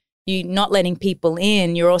you're not letting people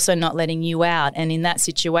in, you're also not letting you out. And in that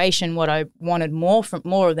situation, what I wanted more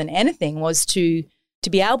than anything was to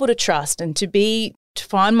be able to trust and to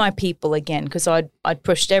find my people again, because I'd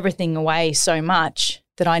pushed everything away so much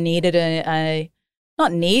that I needed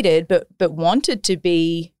but wanted to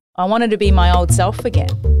be, I wanted to be my old self again.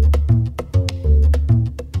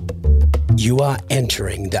 You are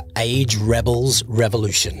entering the Age Rebels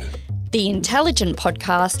Revolution. The intelligent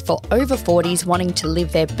podcast for over 40s wanting to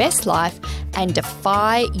live their best life and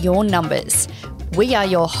defy your numbers. We are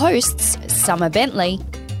your hosts, Summer Bentley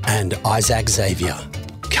and Isaac Xavier.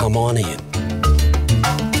 Come on in.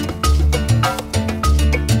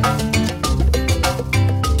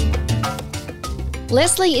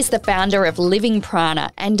 Lesley is the founder of Living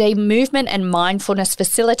Prana and a movement and mindfulness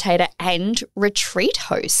facilitator and retreat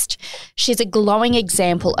host. She's a glowing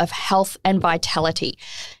example of health and vitality.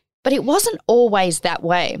 But it wasn't always that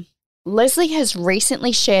way. Lesley has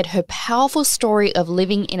recently shared her powerful story of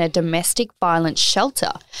living in a domestic violence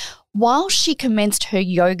shelter while she commenced her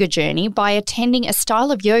yoga journey by attending a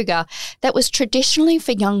style of yoga that was traditionally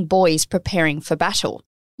for young boys preparing for battle.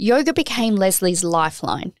 Yoga became Lesley's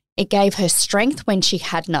lifeline. It gave her strength when she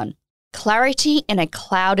had none, clarity in a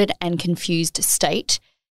clouded and confused state,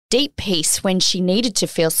 deep peace when she needed to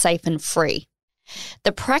feel safe and free.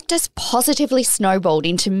 The practice positively snowballed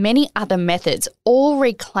into many other methods, all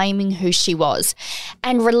reclaiming who she was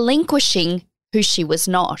and relinquishing who she was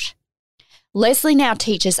not. Lesley now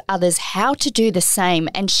teaches others how to do the same,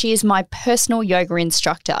 and she is my personal yoga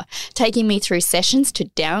instructor, taking me through sessions to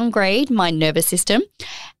downgrade my nervous system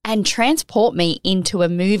and transport me into a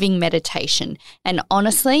moving meditation. And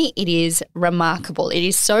honestly, it is remarkable. It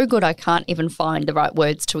is so good I can't even find the right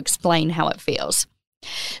words to explain how it feels.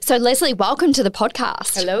 So, Lesley, welcome to the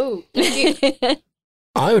podcast. Hello. Thank you.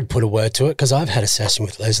 I would put a word to it because I've had a session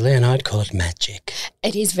with Lesley and I'd call it magic.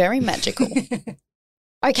 It is very magical.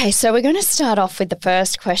 Okay, so we're going to start off with the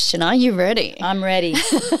first question. Are you ready? I'm ready.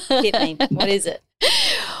 Hit me. What is it?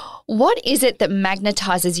 What is it that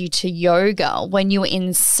magnetizes you to yoga when you're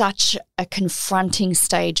in such a confronting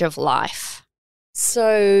stage of life?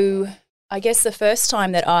 So I guess the first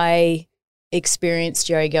time that I experienced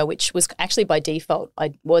yoga, which was actually by default,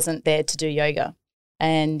 I wasn't there to do yoga,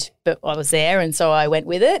 but I was there, and so I went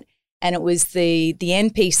with it. And it was the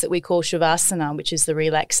end piece that we call Shavasana, which is the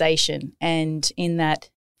relaxation. And in that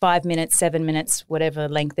 5 minutes, 7 minutes, whatever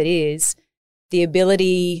length it is, the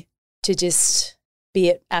ability to just be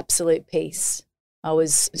at absolute peace. I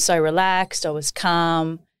was so relaxed, I was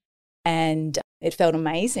calm, and it felt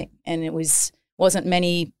amazing. And it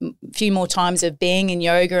wasn't few more times of being in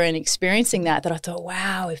yoga and experiencing that I thought,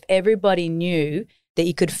 wow, if everybody knew that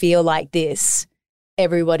you could feel like this,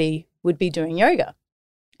 everybody would be doing yoga.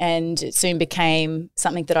 And it soon became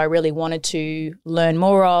something that I really wanted to learn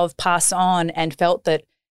more of, pass on, and felt that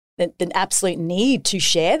the absolute need to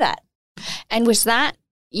share that. And was that,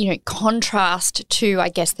 contrast to, I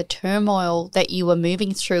guess, the turmoil that you were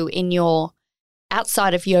moving through in your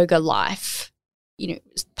outside of yoga life,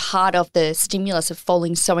 part of the stimulus of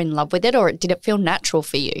falling so in love with it, or did it feel natural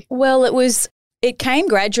for you? Well, it came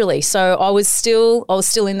gradually. So I was still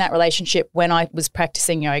in that relationship when I was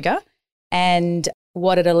practicing yoga, and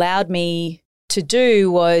what it allowed me to do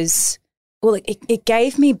was, it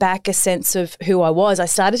gave me back a sense of who I was. I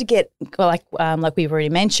started to get, like we've already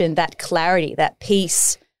mentioned, that clarity, that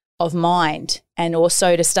peace of mind, and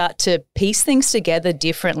also to start to piece things together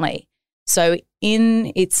differently. So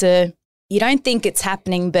you don't think it's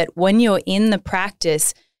happening, but when you're in the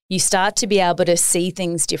practice, you start to be able to see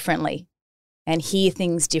things differently and hear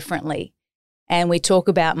things differently. And we talk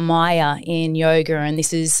about Maya in yoga, and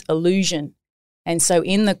this is illusion. And so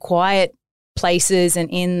in the quiet places and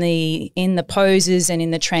in the poses and in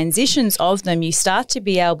the transitions of them,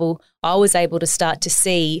 I was able to start to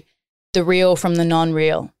see the real from the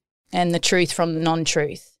non-real and the truth from the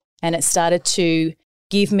non-truth. And it started to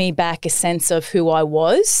give me back a sense of who I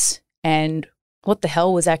was and what the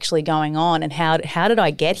hell was actually going on and how did I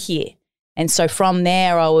get here? And so from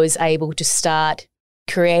there, I was able to start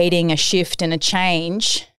creating a shift and a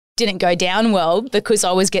change. Didn't go down well because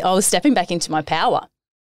I was stepping back into my power.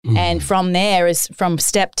 And from there, from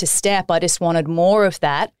step to step, I just wanted more of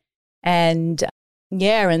that. And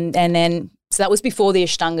then so that was before the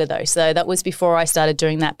Ashtanga though. So that was before I started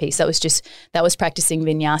doing that piece. That was practicing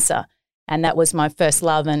vinyasa. And that was my first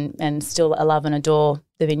love, and still I love and adore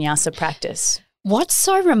the vinyasa practice. What's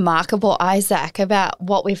so remarkable, Isaac, about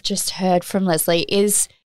what we've just heard from Lesley is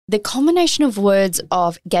the combination of words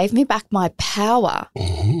of gave me back my power,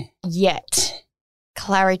 yet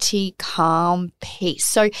clarity, calm, peace.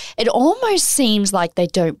 So it almost seems like they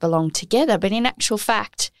don't belong together, but in actual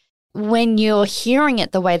fact, when you're hearing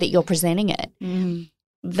it the way that you're presenting it,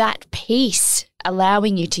 that piece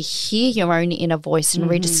allowing you to hear your own inner voice and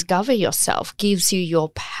rediscover yourself gives you your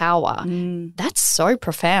power. That's so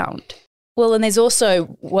profound. Well, and there's also,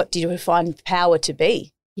 what do you define power to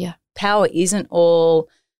be? Yeah. Power isn't all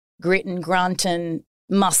grit and grunt and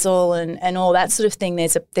muscle and all that sort of thing.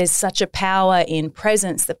 There's such a power in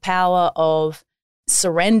presence, the power of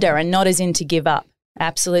surrender, and not as in to give up.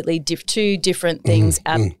 Absolutely two different things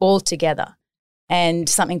altogether. And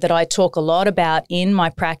something that I talk a lot about in my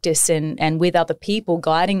practice and with other people,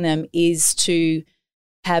 guiding them, is to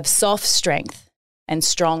have soft strength and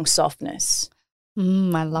strong softness.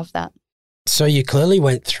 I love that. So you clearly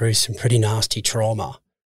went through some pretty nasty trauma.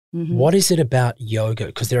 What is it about yoga?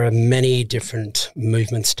 Because there are many different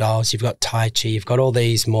movement styles. You've got Tai Chi, you've got all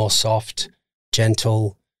these more soft,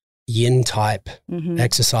 gentle, yin type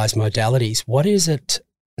exercise modalities. What is it,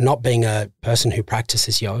 not being a person who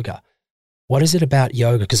practices yoga, what is it about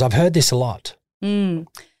yoga? Because I've heard this a lot. Well,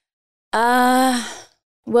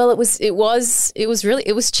 it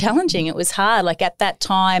was challenging. It was hard. Like at that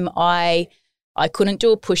time, I couldn't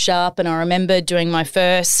do a push-up, and I remember doing my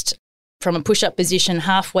first, from a push-up position,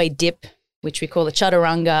 halfway dip, which we call the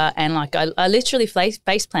chaturanga, and like I literally face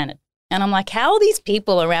planted. And I'm like, how are these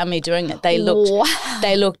people around me doing it? They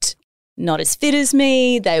looked not as fit as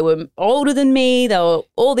me. They were older than me. They were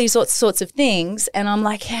all these sorts of things. And I'm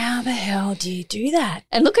like, how the hell do you do that?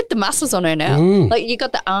 And look at the muscles on her now. Like, you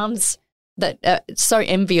got the arms that are so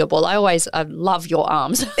enviable. I love your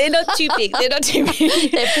arms. They're not too big. They're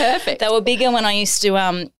They're perfect. They were bigger when I used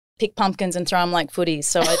to pick pumpkins and throw them like footies.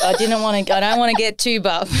 So I don't want to get too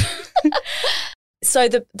buff. So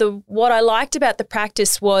the what I liked about the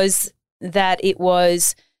practice was that it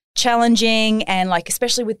was challenging, and like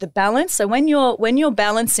especially with the balance. So when you're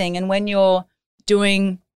balancing and when you're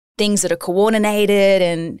doing things that are coordinated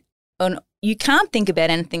and you can't think about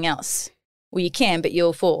anything else. Well, you can, but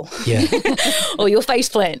you'll fall. Yeah. Or you'll face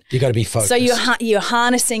plant. You got to be focused. So you're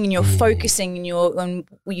harnessing and you're focusing and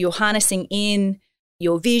you're harnessing in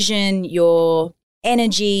your vision, your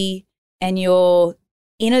energy, and you're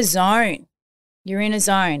in a zone. You're in a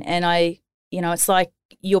zone, and it's like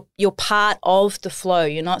you're part of the flow.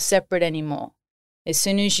 You're not separate anymore. As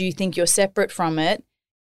soon as you think you're separate from it,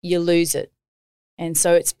 you lose it. And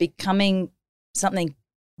so it's becoming something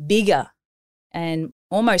bigger and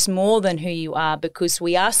almost more than who you are, because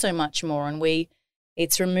we are so much more, and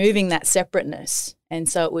it's removing that separateness. And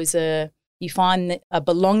so it was you find a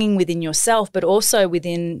belonging within yourself, but also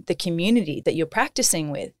within the community that you're practicing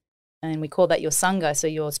with. And we call that your Sangha, so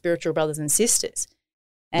your spiritual brothers and sisters.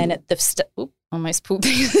 And at the almost pulled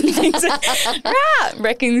things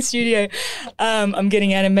wrecking the studio. I'm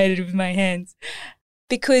getting animated with my hands.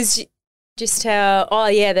 Because just how,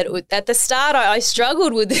 that at the start I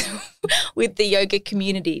struggled with with the yoga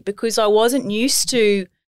community, because I wasn't used to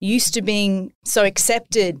being so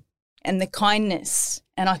accepted and the kindness,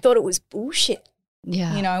 and I thought it was bullshit.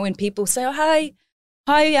 Yeah. When people say, "Oh, hi,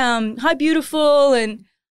 beautiful," and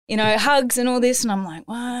hugs and all this, and I'm like,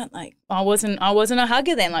 what? Like I wasn't a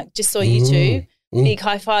hugger then. Like just saw you two, big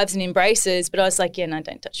high fives and embraces, but I was like, yeah, no,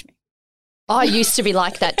 don't touch me. I used to be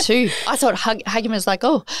like that too. I thought hugging was like,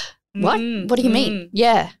 oh. What? What do you mean?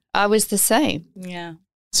 Yeah, I was the same. Yeah.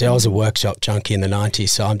 See, I was a workshop junkie in the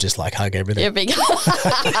 90s, so I'm just like hug everything. You're big.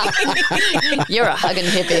 You're a hugging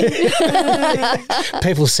hippie.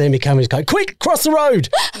 People see me coming and go, quick, cross the road.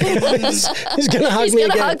 He's going to hug me again. He's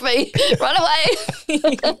going to hug me. Run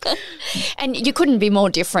away. And you couldn't be more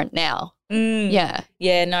different now. Yeah.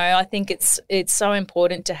 Yeah, no, I think it's so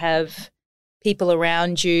important to have people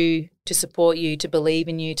around you to support you, to believe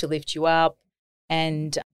in you, to lift you up.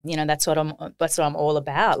 And that's what I'm all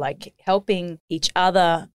about, like helping each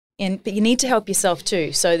other. But you need to help yourself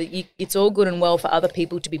too, so that it's all good and well for other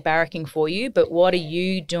people to be barracking for you, but what are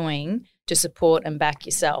you doing to support and back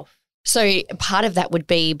yourself? So part of that would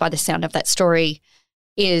be, by the sound of that story,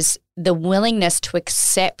 is the willingness to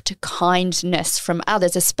accept kindness from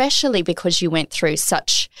others, especially because you went through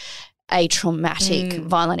such a traumatic,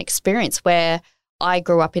 violent experience where I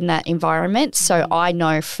grew up in that environment, so I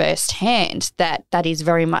know firsthand that is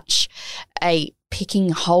very much a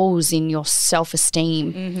picking holes in your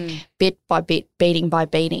self-esteem, bit by bit, beating by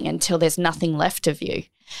beating, until there's nothing left of you.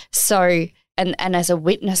 So, and as a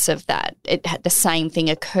witness of that, the same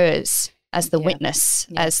thing occurs as the witness,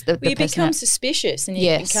 as the you person. Become suspicious, and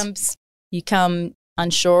you become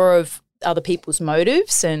unsure of other people's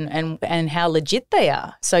motives and how legit they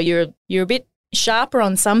are. So you're a bit sharper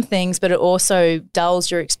on some things, but it also dulls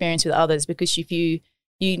your experience with others, because if you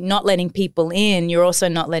you're not letting people in, you're also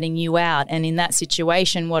not letting you out. And in that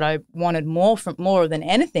situation, what I wanted more than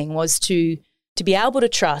anything was to be able to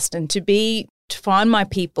trust and to find my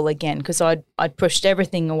people again, because I'd pushed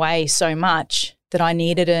everything away so much that I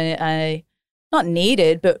needed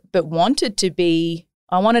but wanted to be.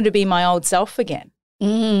 I wanted to be my old self again.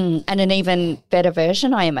 And an even better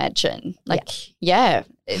version, I imagine.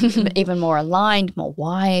 Even more aligned, more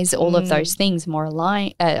wise, all of those things, more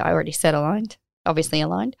aligned. I already said aligned, obviously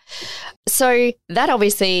aligned. So that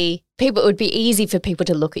obviously, it would be easy for people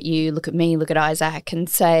to look at you, look at me, look at Isaac and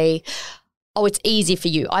say, oh, it's easy for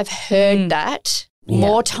you. I've heard that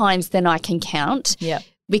more times than I can count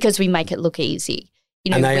because we make it look easy.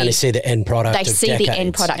 And they only see the end product. They see the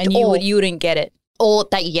end product. And you wouldn't get it. Or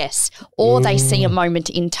they see a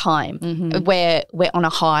moment in time where we're on a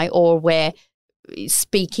high or we're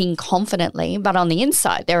speaking confidently, but on the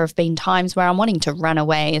inside there have been times where I'm wanting to run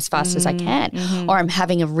away as fast as I can, or I'm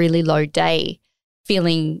having a really low day,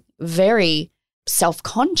 feeling very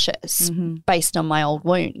self-conscious based on my old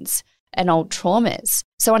wounds and old traumas.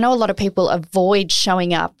 So I know a lot of people avoid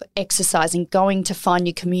showing up, exercising, going to find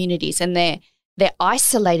new communities, and they're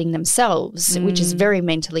isolating themselves, which is very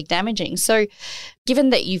mentally damaging. So given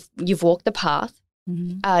that you've walked the path,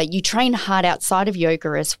 you train hard outside of yoga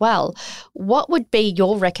as well, what would be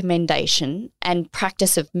your recommendation and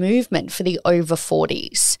practice of movement for the over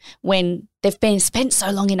 40s when they've been spent so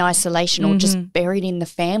long in isolation or just buried in the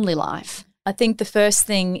family life? I think the first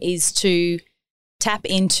thing is to tap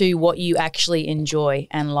into what you actually enjoy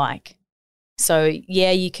and like. So,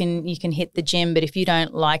 you can hit the gym, but if you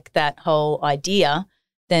don't like that whole idea,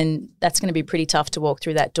 then that's going to be pretty tough to walk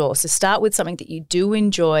through that door. So start with something that you do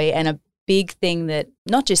enjoy, and a big thing that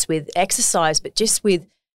not just with exercise, but just with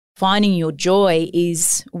finding your joy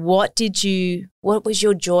is what was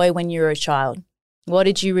your joy when you were a child? What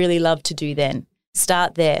did you really love to do then?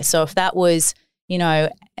 Start there. So if that was, I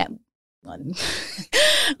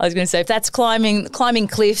was going to say, if that's climbing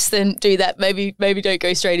cliffs, then do that. Maybe don't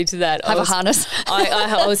go straight into that. Have a harness.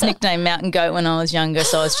 I was nicknamed Mountain Goat when I was younger,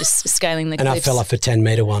 so I was just scaling the cliffs. And I fell off a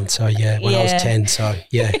 10-metre one, so when I was 10, so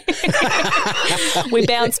yeah. We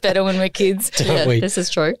bounce better when we're kids. This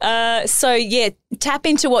is true. Tap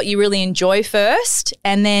into what you really enjoy first,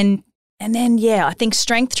 and then I think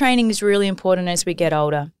strength training is really important as we get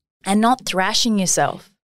older, and not thrashing yourself.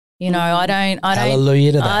 I don't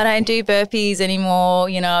Hallelujah to that. I don't do burpees anymore.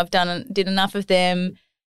 I've did enough of them,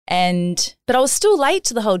 but I was still late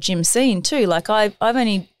to the whole gym scene too. Like I've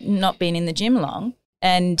only not been in the gym long,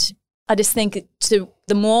 and I just think the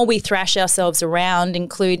more we thrash ourselves around,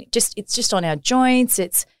 it's just on our joints.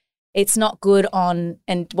 It's not good on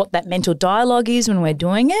and what that mental dialogue is when we're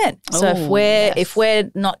doing it. So if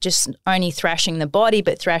we're not just only thrashing the body,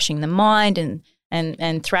 but thrashing the mind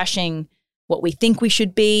and thrashing what we think we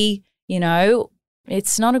should be,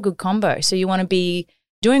 it's not a good combo. So you want to be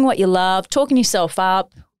doing what you love, talking yourself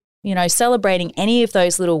up, celebrating any of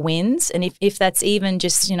those little wins. And if that's even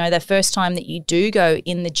just, the first time that you do go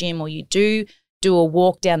in the gym, or you do a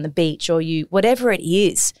walk down the beach, or whatever it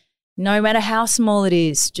is, no matter how small it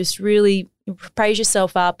is, just really praise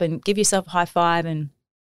yourself up and give yourself a high five and,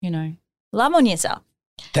 love on yourself.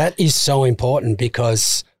 That is so important,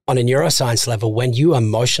 because on a neuroscience level, when you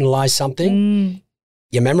emotionalize something,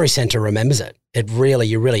 your memory center remembers it. You really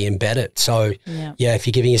embed it. So, if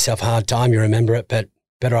you're giving yourself a hard time, you remember it, but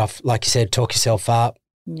better off, like you said, talk yourself up,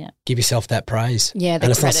 give yourself that praise. Yeah, and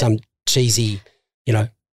it's not some cheesy,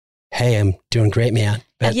 hey, I'm doing great, man.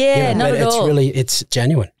 But, not at all. It's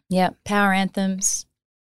genuine. Yeah, power anthems.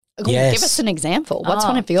 Yes. Give us an example. What's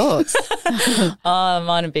one of yours?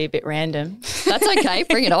 Mine would be a bit random. That's okay.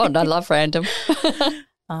 Bring it on. I love random.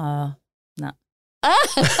 No.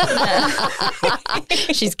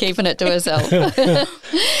 She's keeping it to herself.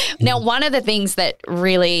 Now, one of the things that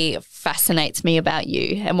really fascinates me about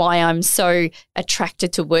you and why I'm so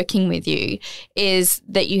attracted to working with you is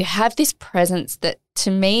that you have this presence that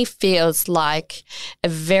to me feels like a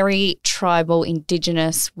very tribal,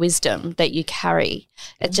 Indigenous wisdom that you carry.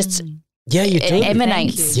 It just you do. It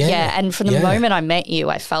emanates. Yeah. And from the moment I met you,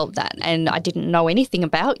 I felt that, and I didn't know anything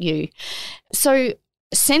about you. So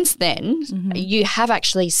since then, you have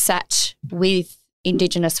actually sat with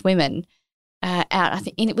Indigenous women out. I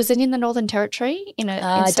think was it in the Northern Territory? In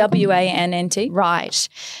WA and NT. Right.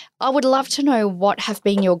 I would love to know what have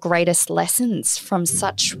been your greatest lessons from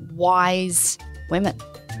such wise women.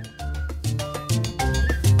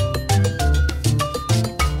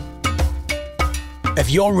 If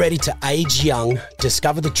you're ready to age young,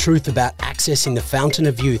 discover the truth about accessing the fountain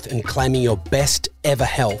of youth and claiming your best ever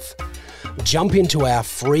health, jump into our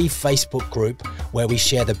free Facebook group where we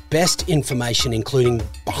share the best information, including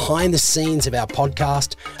behind the scenes of our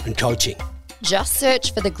podcast and coaching. Just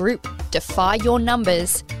search for the group Defy Your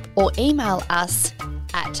Numbers or email us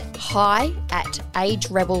at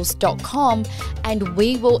hi@agerebels.com and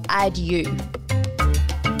we will add you.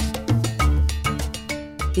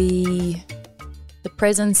 The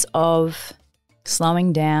presence of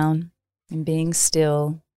slowing down and being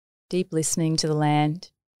still, deep listening to the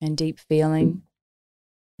land and deep feeling,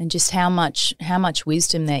 and just how much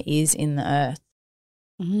wisdom there is in the earth.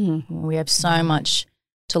 We have so much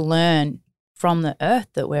to learn from the earth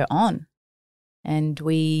that we're on, and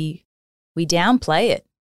we downplay it,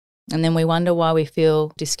 and then we wonder why we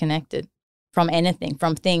feel disconnected from anything,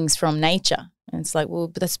 from things, from nature. And it's like, well,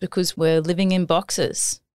 but that's because we're living in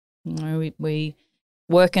boxes. You know, we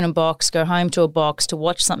work in a box, go home to a box, to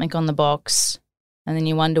watch something on the box, and then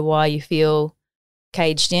you wonder why you feel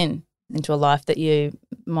caged into a life that you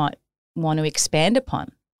might want to expand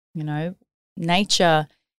upon. You know, nature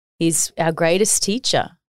is our greatest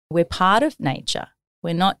teacher. We're part of nature.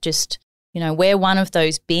 We're not just, we're one of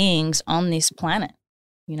those beings on this planet,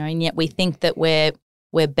 and yet we think that we're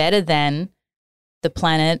better than the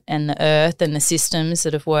planet and the earth and the systems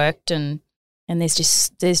that have worked, and there's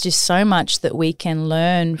just so much that we can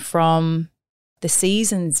learn from the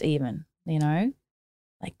seasons even,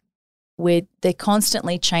 like they're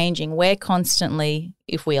constantly changing. We're constantly,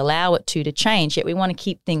 if we allow it to change, yet we want to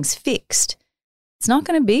keep things fixed. It's not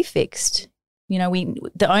going to be fixed.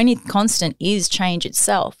 The only constant is change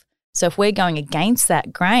itself. So if we're going against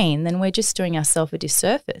that grain, then we're just doing ourselves a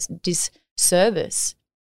disservice.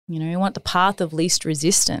 We want the path of least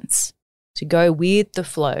resistance, to go with the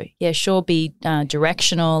flow. Yeah, sure, be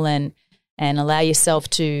directional and allow yourself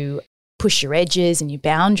to push your edges and your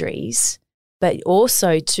boundaries, but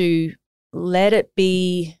also to let it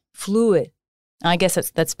be fluid. I guess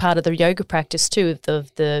that's part of the yoga practice too,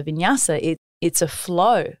 of the vinyasa. It's a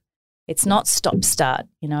flow. It's not stop-start,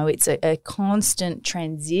 it's a constant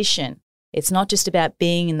transition. It's not just about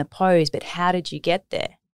being in the pose, but how did you get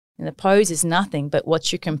there? And the pose is nothing but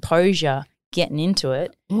what's your composure getting into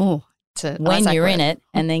it when you're in it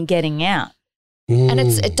and then getting out. And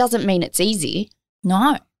it doesn't mean it's easy.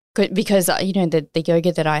 No. Because, the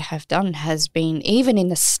yoga that I have done has been, even in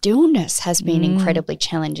the stillness, has been incredibly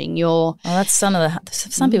challenging. That's some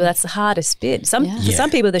people, that's the hardest bit. For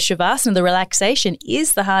some people, the shavasana, the relaxation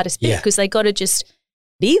is the hardest bit because they got to just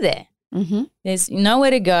be there. Mm-hmm. There's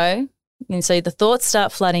nowhere to go. And so the thoughts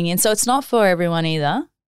start flooding in. So it's not for everyone either.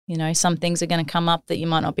 Some things are going to come up that you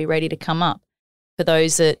might not be ready to come up. For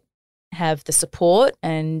those that have the support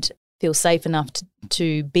and feel safe enough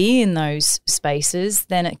to be in those spaces,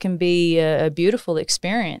 then it can be a beautiful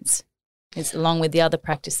experience. It's along with the other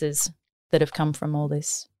practices that have come from all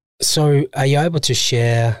this. So are you able to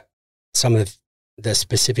share some of the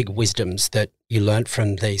specific wisdoms that you learnt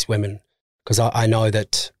from these women? Because I know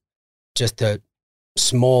that just the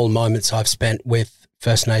small moments I've spent with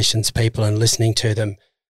First Nations people and listening to them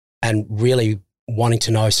and really wanting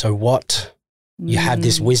to know, so what, you have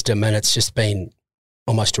this wisdom and it's just been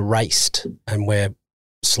almost erased and we're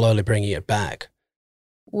slowly bringing it back.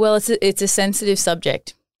 Well, it's a sensitive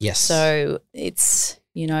subject. Yes. So it's,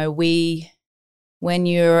 when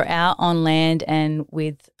you're out on land and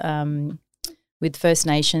with First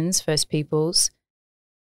Nations, First Peoples,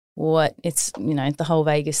 the whole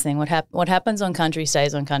Vegas thing, what happens on country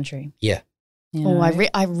stays on country. Yeah.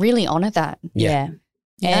 I really honour that. Yeah.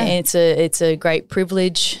 And it's a great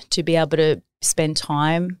privilege to be able to spend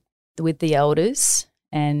time with the elders,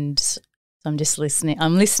 and I'm just listening.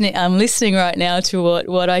 I'm listening right now to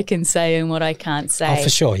what I can say and what I can't say. Oh, for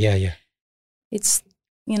sure. Yeah. It's,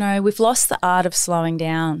 we've lost the art of slowing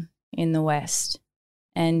down in the West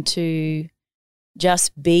and to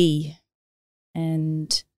just be,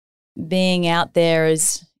 and being out there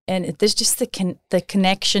and there's just the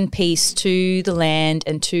connection piece to the land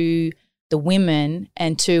and to the women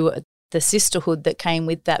and to the sisterhood that came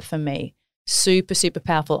with that for me. Super, super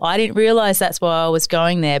powerful. I didn't realize that's why I was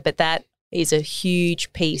going there, but that is a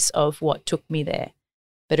huge piece of what took me there.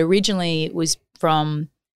 But originally it was from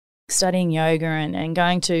studying yoga and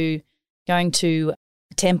going to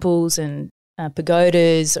temples and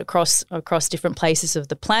pagodas across different places of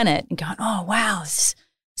the planet and going, oh, wow, this is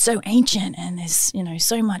so ancient and there's,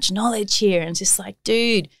 so much knowledge here. And it's just like,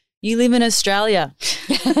 dude, you live in Australia.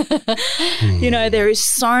 There is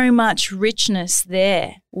so much richness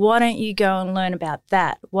there. Why don't you go and learn about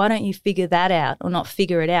that? Why don't you figure that out, or not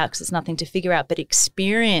figure it out because it's nothing to figure out, but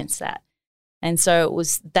experience that? And so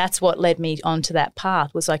that's what led me onto that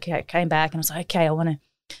path. Was like, I came back and I was like, okay, I want to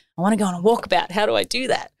go on a walkabout. How do I do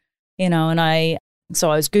that? and so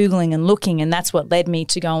I was Googling and looking, and that's what led me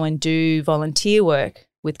to go and do volunteer work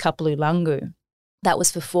with Kapalu Lungu. That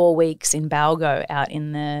was for 4 weeks in Balgo out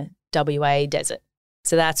in the WA desert.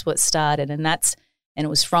 So that's what started, and it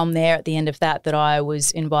was from there at the end of that I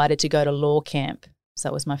was invited to go to law camp. So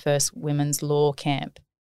that was my first women's law camp.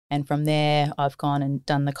 And from there, I've gone and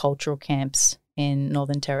done the cultural camps in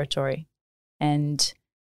Northern Territory. And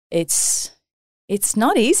it's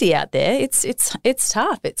not easy out there. It's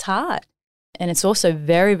tough. It's hard. And it's also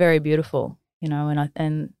very, very beautiful, life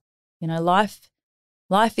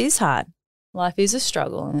is hard. Life is a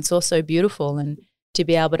struggle, and it's also beautiful. And to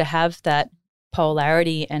be able to have that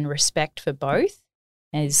polarity and respect for both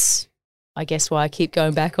is, I guess, why I keep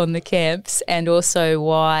going back on the camps, and also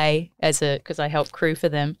why, because I help crew for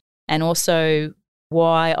them, and also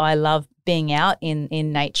why I love being out in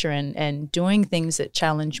nature and doing things that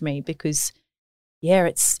challenge me, because, yeah,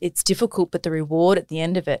 it's difficult, but the reward at the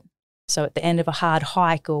end of it. So at the end of a hard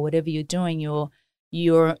hike or whatever you're doing,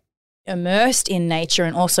 you're immersed in nature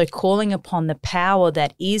and also calling upon the power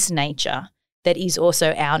that is nature, that is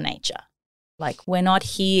also our nature. Like, we're not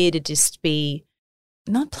here to just be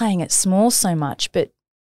not playing it small so much, but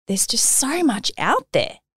there's just so much out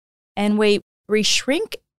there. And we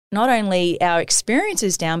shrink not only our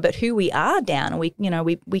experiences down, but who we are down. And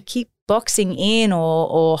we keep boxing in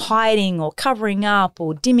or hiding or covering up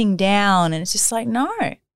or dimming down. And it's just like, no.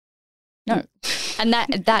 And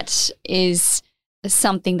that is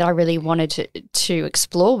something that I really wanted to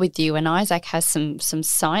explore with you. And Isaac has some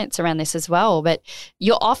science around this as well. But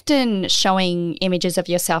you're often showing images of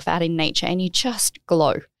yourself out in nature, and you just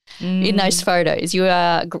glow in those photos.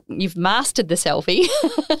 You've mastered the selfie.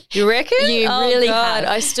 You reckon? You really God.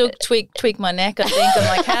 have. I still tweak my neck, I think.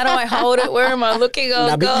 I'm like, how do I hold it? Where am I looking?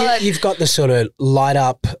 Oh, God. You've got the sort of light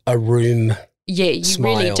up a room. Yeah, you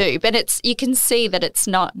smile. really do. But you can see that it's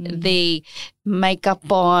not the makeup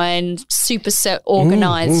on, super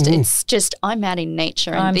organised. It's just, I'm out in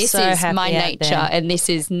nature, and this is my nature, and this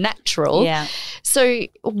is natural. Yeah. So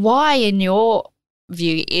why, in your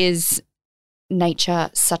view, is nature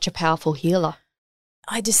such a powerful healer?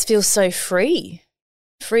 I just feel so free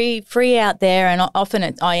out there, and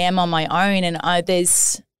often I am on my own, and I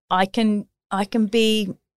can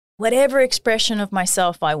be whatever expression of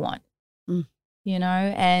myself I want.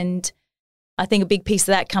 And I think a big piece of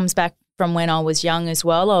that comes back from when I was young as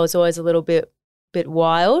well. I was always a little bit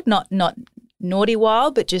wild, not naughty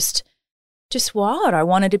wild, but just wild. I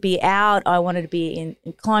wanted to be out. I wanted to be in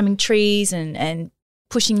climbing trees and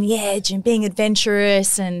pushing the edge and being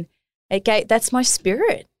adventurous, and that's my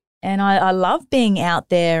spirit. And I love being out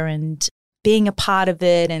there and being a part of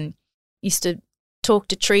it, and used to talk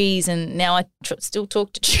to trees, and now I still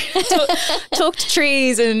talk to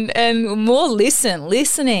trees and more listening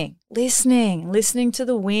to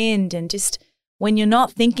the wind, and just when you're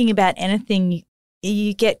not thinking about anything,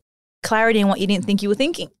 you get clarity in what you didn't think you were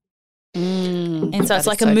thinking. And so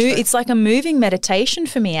it's like a moving meditation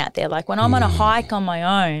for me out there. Like when I'm on a hike on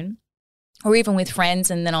my own, or even with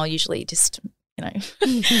friends, and then I'll usually just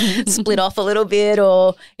split off a little bit,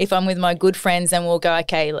 or if I'm with my good friends, then we'll go,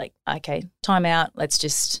 okay, time out, let's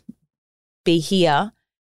just be here.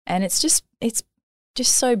 And it's just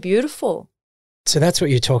so beautiful. So that's what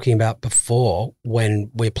you're talking about before, when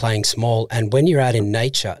we're playing small, and when you're out in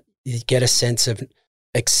nature, you get a sense of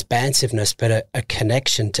expansiveness, but a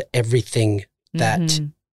connection to everything that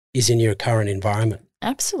is in your current environment.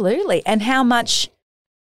 Absolutely. And how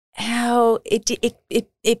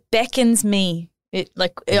it beckons me. I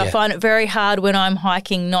find it very hard when I'm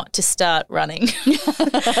hiking not to start running.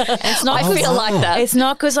 It's not. I feel like that. It's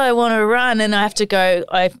not because I want to run and I have to go.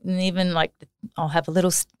 I'll have a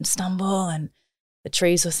little stumble, and the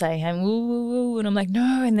trees will say, "Hey, woo, woo, woo," and I'm like,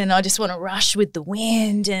 no, and then I just want to rush with the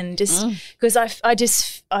wind, and just because I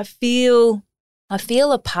feel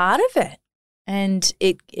a part of it, and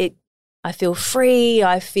I feel free.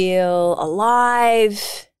 I feel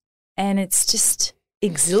alive, and it's just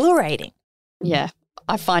exhilarating. Yeah,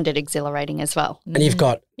 I find it exhilarating as well. And you've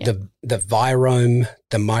got the virome,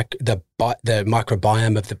 the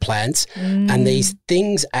microbiome of the plants, and these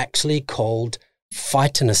things actually called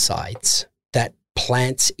phytonicides that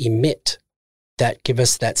plants emit that give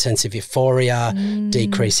us that sense of euphoria,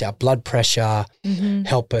 decrease our blood pressure,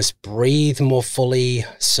 help us breathe more fully.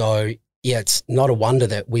 So, yeah, it's not a wonder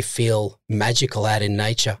that we feel magical out in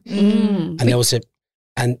nature. And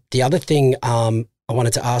the other thing I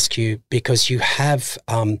wanted to ask you, because you have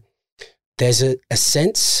there's a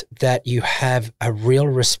sense that you have a real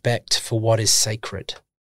respect for what is sacred.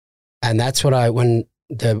 And that's what when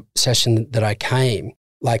the session that I came,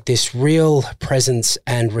 like this real presence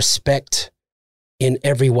and respect in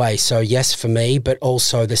every way. So yes, for me, but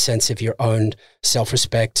also the sense of your own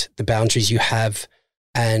self-respect, the boundaries you have,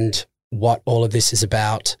 and what all of this is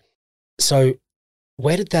about. So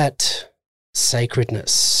where did that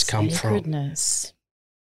sacredness come from?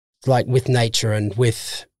 Like with nature and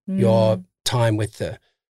with your time with the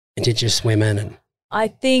Indigenous women? And I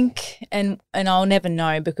think, and I'll never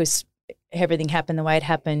know because everything happened the way it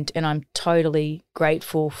happened, and I'm totally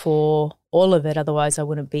grateful for all of it. Otherwise, I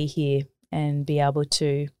wouldn't be here and be able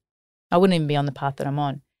to, I wouldn't even be on the path that I'm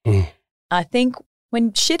on. I think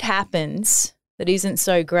when shit happens that isn't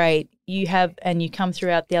so great, you come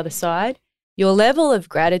through out the other side, your level of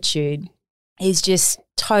gratitude is just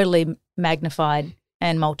totally magnified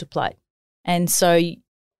and multiplied. And so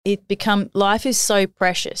life is so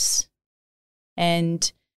precious, and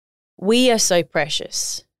we are so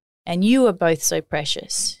precious, and you are both so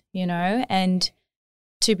precious, and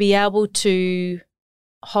to be able to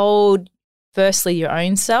hold firstly your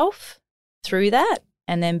own self through that,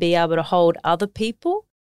 and then be able to hold other people,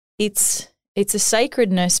 it's a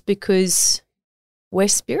sacredness because we're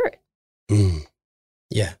spirit.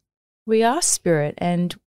 Yeah. We are spirit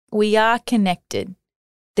and we are connected.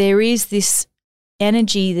 There is this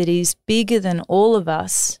energy that is bigger than all of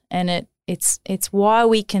us, and it's why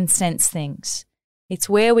we can sense things. It's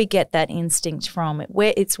where we get that instinct from.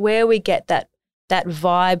 It's where we get that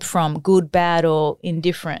vibe from, good, bad, or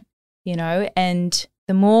indifferent, and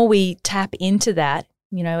the more we tap into that,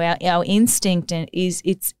 our instinct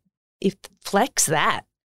it flex that.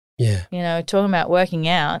 Yeah. Talking about working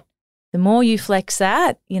out, the more you flex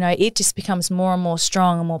that, it just becomes more and more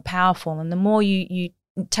strong and more powerful. And the more you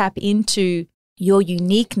tap into your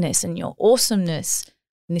uniqueness and your awesomeness,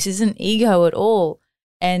 and this isn't ego at all,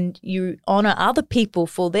 and you honor other people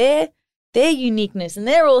for their uniqueness and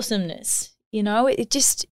their awesomeness, it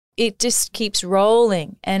just keeps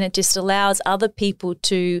rolling, and it just allows other people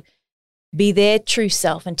to be their true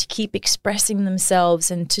self and to keep expressing themselves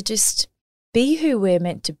and to just be who we're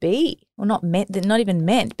meant to be. Well, not even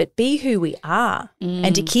meant, but be who we are,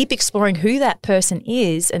 and to keep exploring who that person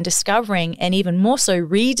is and discovering, and even more so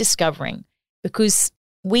rediscovering, because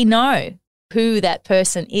we know who that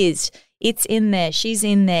person is. It's in there. She's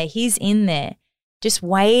in there. He's in there, just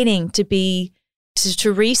waiting to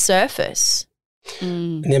resurface.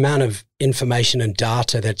 And the amount of information and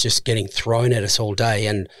data that's just getting thrown at us all day,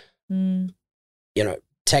 and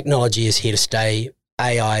technology is here to stay.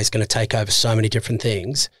 AI is going to take over so many different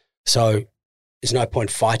things. So there's no point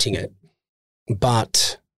fighting it.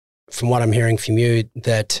 But from what I'm hearing from you,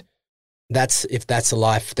 if that's a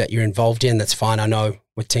life that you're involved in, that's fine. I know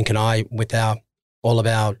with Tink and I, with all of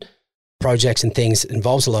our projects and things, it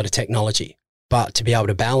involves a lot of technology. But to be able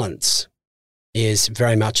to balance is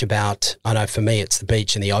very much about, I know for me, it's the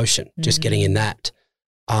beach and the ocean, just getting in that.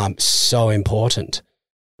 So important.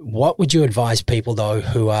 What would you advise people, though,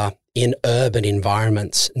 who are in urban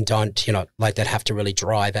environments and don't, that have to really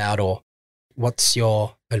drive out, or what's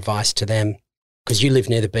your advice to them? Because you live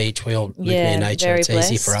near the beach, we all live near nature. It's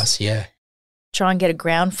blessed. Easy for us, yeah. Try and get a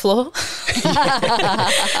ground floor.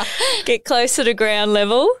 Get closer to ground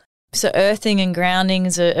level. So earthing and grounding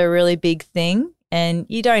is a really big thing, and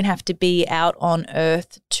you don't have to be out on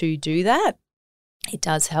earth to do that. It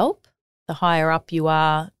does help. The higher up you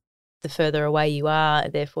are, the further away you are,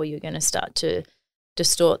 therefore you're going to start to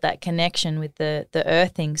distort that connection with the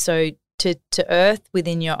earthing. So to earth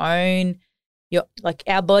within your our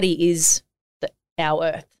body is our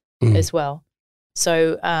earth as well.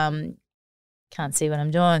 So can't see what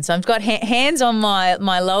I'm doing. So I've got hands on my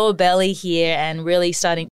lower belly here, and really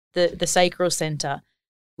starting the sacral center,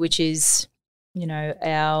 which is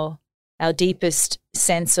our deepest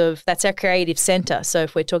sense of, that's our creative center. So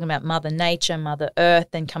if we're talking about Mother Nature, Mother Earth,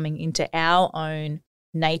 then coming into our own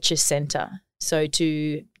nature center. So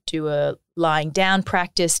to do a lying down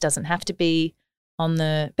practice doesn't have to be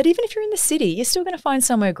but even if you're in the city, you're still going to find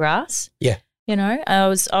somewhere grass. Yeah. I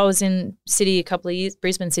was in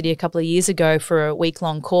Brisbane City a couple of years ago for a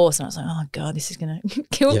week-long course, and I was like, oh God, this is going to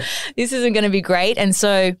kill. Yeah. This isn't going to be great. And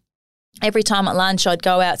so every time at lunch, I'd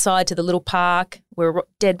go outside to the little park. We're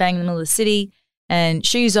dead bang in the middle of the city, and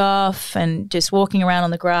shoes off and just walking around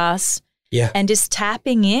on the grass. Yeah. And just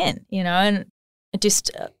tapping in, and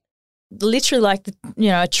just literally like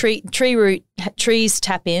a tree root, trees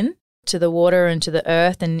tap in to the water and to the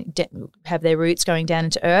earth and have their roots going down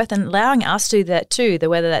into earth, and allowing us to do that too,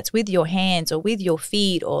 whether that's with your hands or with your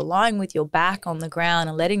feet or lying with your back on the ground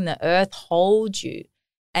and letting the earth hold you,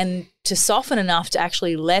 and to soften enough to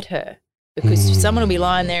actually let her, because someone will be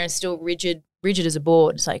lying there and still rigid as a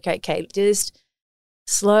board. It's like, okay, just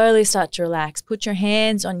slowly start to relax. Put your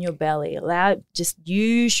hands on your belly. Just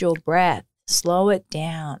use your breath slow it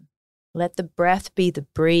down. Let the breath be the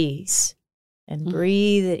breeze and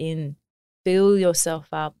breathe it in. Fill yourself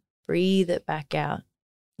up. Breathe it back out.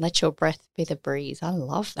 Let your breath be the breeze. I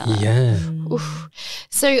love that. Yeah. Oof.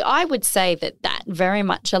 So I would say that very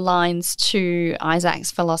much aligns to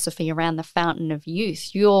Isaac's philosophy around the fountain of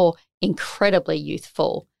youth. You're incredibly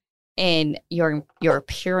youthful in your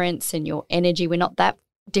appearance and your energy. We're not that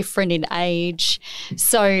different in age.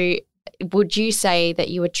 So would you say that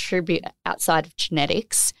you attribute, outside of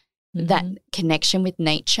genetics, that connection with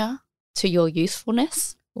nature to your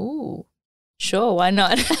youthfulness? Ooh, sure, why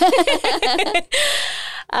not?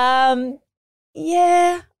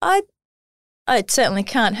 Yeah, it certainly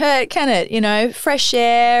can't hurt, can it? You know, fresh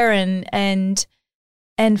air and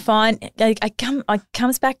find it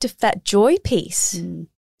comes back to that joy piece,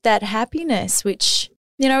 that happiness, which,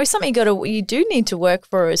 you know, is something you do need to work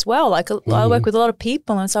for as well. Like I work with a lot of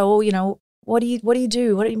people, and so, well, you know, what do you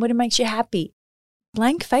do? What makes you happy?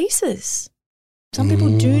 Blank faces. Some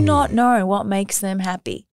people do not know what makes them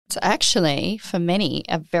happy. It's actually, for many,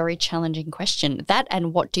 a very challenging question. That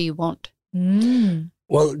and what do you want?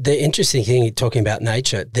 Well, the interesting thing, talking about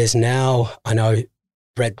nature, there's now, I know,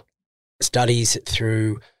 read studies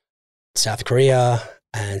through South Korea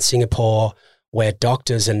and Singapore where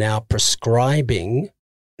doctors are now prescribing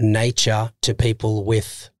nature to people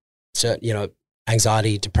with certain, you know,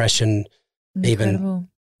 anxiety, depression, even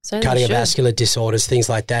cardiovascular disorders, things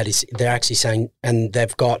like that. They're actually saying, and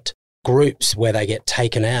they've got groups where they get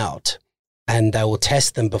taken out and they will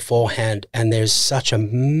test them beforehand, and there's such a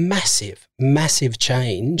massive, massive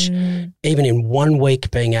change even in 1 week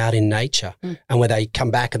being out in nature. And where they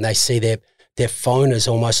come back and they see their phone is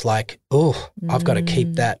almost like, oh, I've got to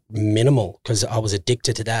keep that minimal because I was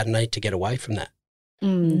addicted to that and I need to get away from that.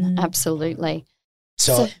 Absolutely.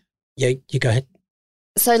 So yeah, you go ahead.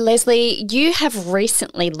 So Lesley, you have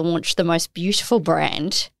recently launched the most beautiful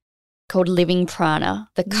brand called Living Prana.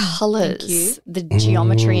 The colours, the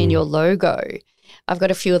geometry in your logo. I've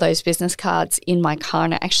got a few of those business cards in my car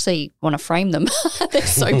and I actually want to frame them. They're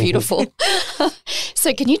so beautiful.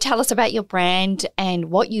 So can you tell us about your brand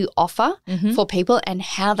and what you offer for people and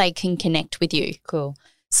how they can connect with you? Cool.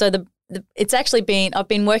 So it's actually I've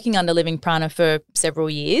been working under Living Prana for several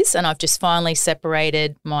years, and I've just finally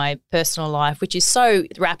separated my personal life, which is so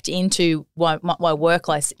wrapped into what my work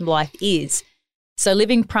life is. So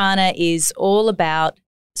Living Prana is all about,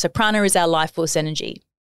 so prana is our life force energy.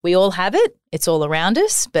 We all have it. It's all around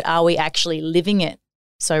us, but are we actually living it?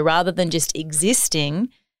 So rather than just existing,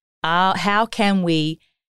 how can we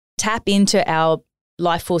tap into our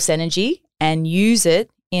life force energy and use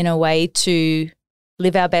it in a way to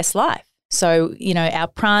live our best life? So, you know, our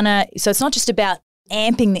prana, so it's not just about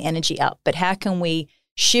amping the energy up, but how can we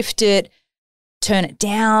shift it, turn it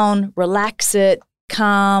down, relax it,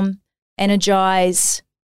 calm, energize,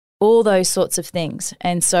 all those sorts of things.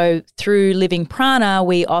 And so through Living Prana,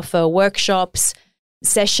 we offer workshops,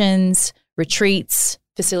 sessions, retreats,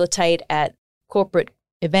 facilitate at corporate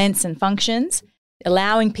events and functions,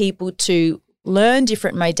 allowing people to learn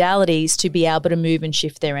different modalities to be able to move and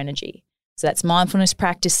shift their energy. So that's mindfulness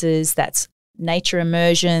practices, that's nature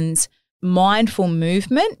immersions, mindful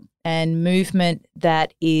movement, and movement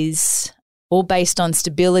that is all based on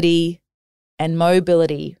stability and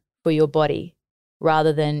mobility for your body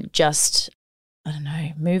rather than just, I don't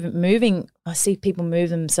know, moving. I see people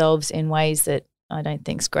move themselves in ways that I don't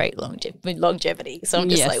think is great longevity. So I'm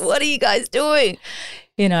just like, what are you guys doing?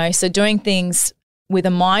 You know, so doing things with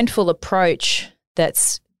a mindful approach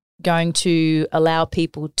that's going to allow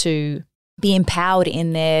people to be empowered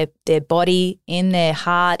in their body, in their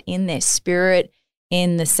heart, in their spirit,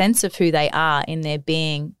 in the sense of who they are, in their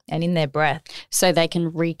being and in their breath. So they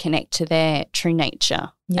can reconnect to their true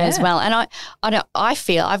nature as well. And I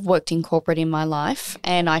feel, I've worked in corporate in my life,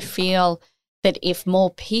 and I feel that if more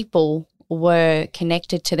people were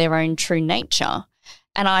connected to their own true nature,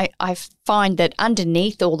 and I find that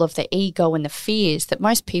underneath all of the ego and the fears that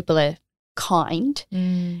most people are kind,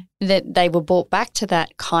 that they were brought back to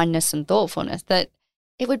that kindness and thoughtfulness, that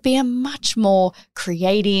it would be a much more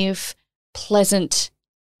creative, pleasant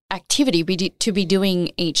activity to be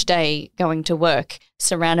doing each day, going to work,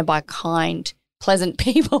 surrounded by kind, pleasant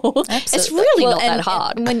people. Absolutely. It's really not that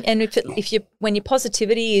hard. When your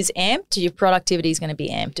positivity is amped, your productivity is going to be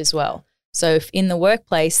amped as well. So if in the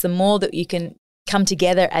workplace, the more that you can come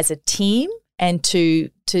together as a team and to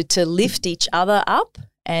lift each other up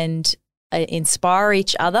and inspire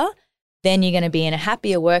each other, then you're going to be in a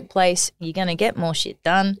happier workplace. You're going to get more shit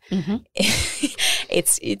done. It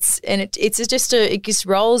just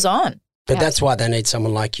rolls on. But that's why they need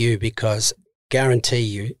someone like you, because guarantee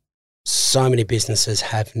you, so many businesses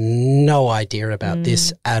have no idea about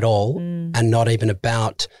this at all and not even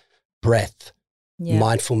about breath,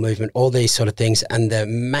 mindful movement, all these sort of things and the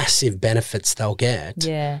massive benefits they'll get.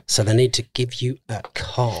 Yeah. So they need to give you a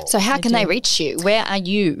call. So how can they reach you? Where are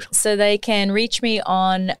you? So they can reach me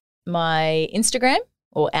on my Instagram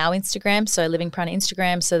or our Instagram, so Living Prana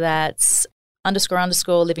Instagram. So that's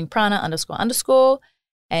 __ Living Prana __.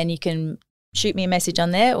 And you can shoot me a message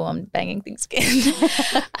on there, or I'm banging things again.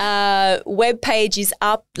 Web page is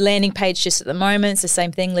up, landing page just at the moment. It's the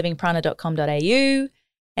same thing, livingprana.com.au.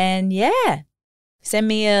 And send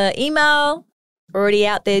me an email. Already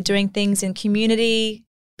out there doing things in community,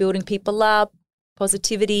 building people up,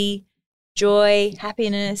 positivity, joy,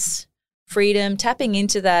 happiness, freedom, tapping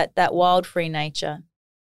into that wild, free nature.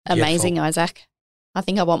 Amazing, Beautiful. Isaac. I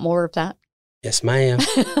think I want more of that. Yes, ma'am.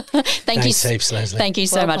 Thanks heaps, Lesley. Thank you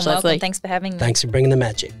so much, Welcome. Lesley. Thanks for having me. Thanks for bringing the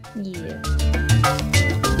magic. Yeah.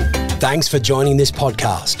 Thanks for joining this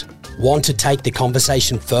podcast. Want to take the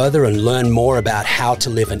conversation further and learn more about how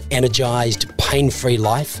to live an energized, pain-free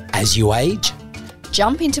life as you age?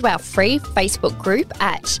 Jump into our free Facebook group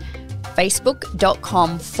at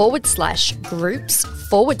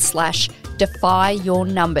facebook.com/groups/defy your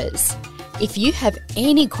numbers. If you have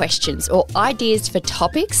any questions or ideas for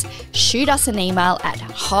topics, shoot us an email at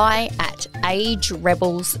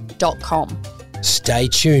hi@agerebels.com. Stay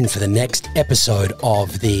tuned for the next episode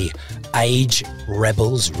of the Age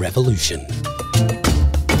Rebels Revolution.